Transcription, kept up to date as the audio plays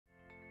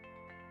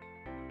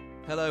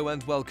Hello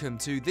and welcome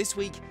to This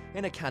Week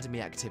in Academy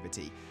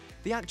Activity.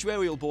 The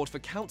Actuarial Board for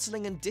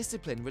Counselling and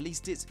Discipline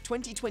released its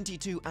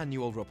 2022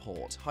 annual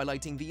report,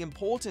 highlighting the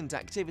important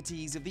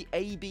activities of the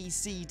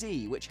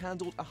ABCD, which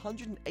handled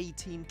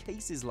 118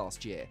 cases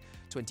last year,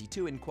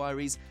 22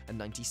 inquiries and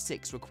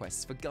 96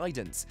 requests for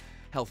guidance.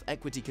 Health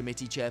Equity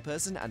Committee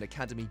Chairperson and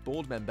Academy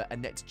Board member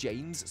Annette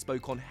James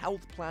spoke on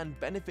health plan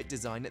benefit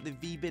design at the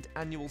VBID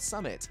Annual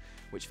Summit,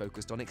 which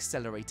focused on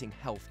accelerating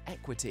health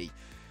equity.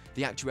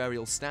 The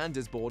Actuarial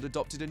Standards Board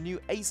adopted a new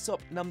ASOP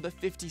number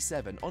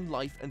 57 on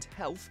life and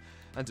health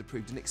and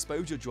approved an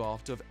exposure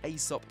draft of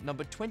ASOP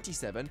number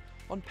 27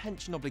 on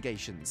pension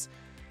obligations.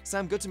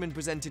 Sam Gutterman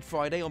presented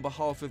Friday on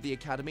behalf of the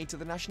Academy to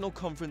the National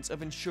Conference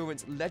of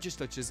Insurance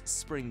Legislatures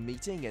spring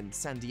meeting in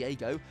San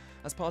Diego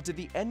as part of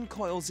the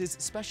NCOIL's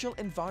Special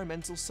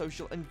Environmental,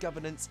 Social and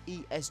Governance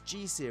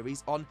ESG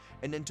series on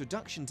An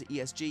Introduction to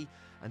ESG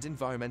and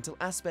Environmental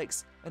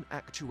Aspects, an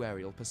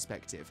Actuarial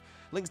Perspective.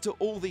 Links to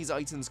all these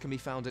items can be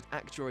found at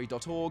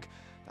actuary.org.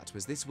 That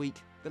was This Week,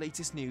 the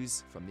latest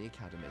news from the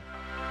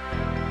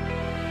Academy.